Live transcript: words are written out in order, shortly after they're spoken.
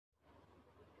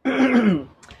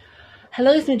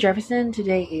Hello, it's me Jefferson.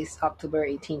 Today is October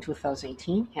 18,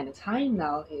 2018, and the time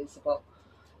now is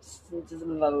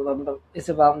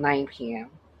about 9 p.m.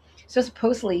 So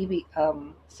supposedly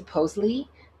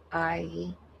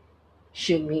I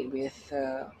should meet with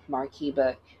Marky,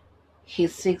 but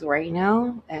he's sick right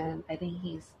now, and I think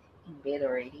he's in bed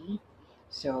already.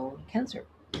 So cancer.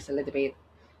 It's a little bit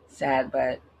sad,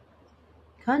 but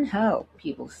can't help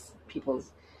people's.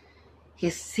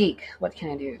 He's sick. What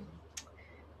can I do?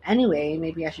 Anyway,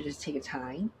 maybe I should just take a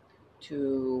time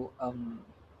to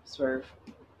sort of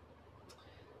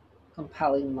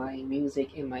compiling my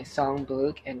music in my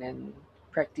songbook and then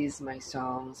practice my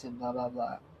songs and blah blah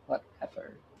blah,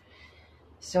 whatever.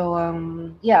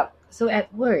 So yeah, so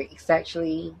at work it's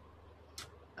actually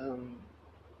um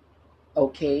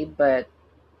okay, but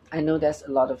I know there's a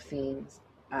lot of things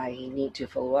I need to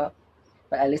follow up,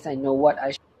 but at least I know what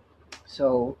I should.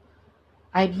 So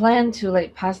I plan to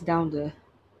like pass down the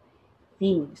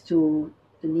things to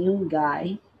the new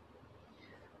guy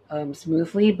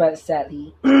smoothly, but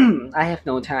sadly, I have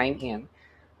no time, and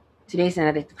today's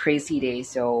another crazy day.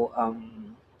 So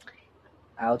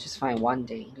I'll just find one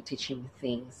day to teach him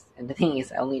things. And the thing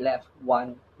is, I only left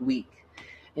 1 week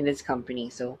in this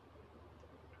company, so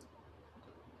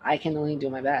I can only do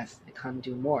my best. I can't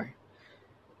do more.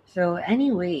 So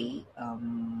anyway,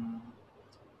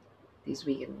 this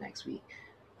week and next week,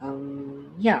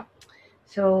 yeah.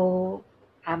 So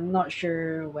I'm not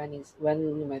sure when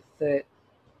will be my third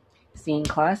singing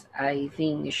class. I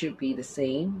think it should be the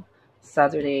same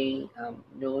Saturday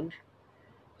noon.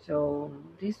 So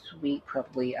this week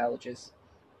probably I'll just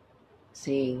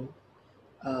sing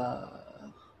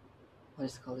what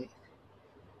is it called?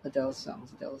 Adele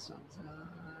songs. Adele songs.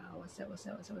 What's that? What's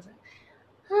that? What's that? What's that?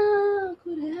 Ah,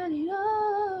 could have had it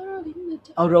all, rolling in the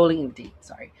deep. Oh, rolling in the deep.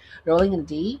 Sorry, rolling in the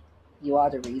deep. You are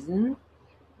the reason.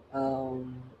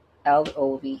 Um, Love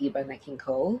by Nat King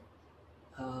Cole.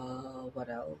 What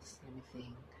else? Let me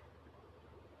think.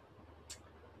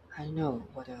 I know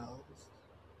what else.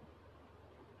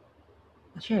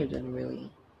 Actually, I don't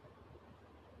really.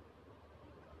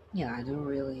 Yeah, I don't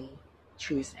really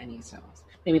choose any songs.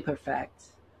 Maybe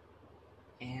Perfect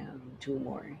and two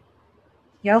more.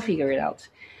 Yeah, I'll figure it out.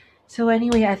 So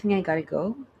anyway, I think I gotta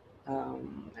go.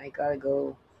 I gotta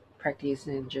go practice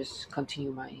and just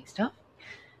continue my stuff.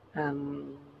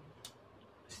 Um,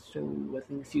 so I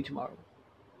think see you tomorrow.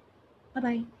 Bye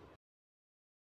bye.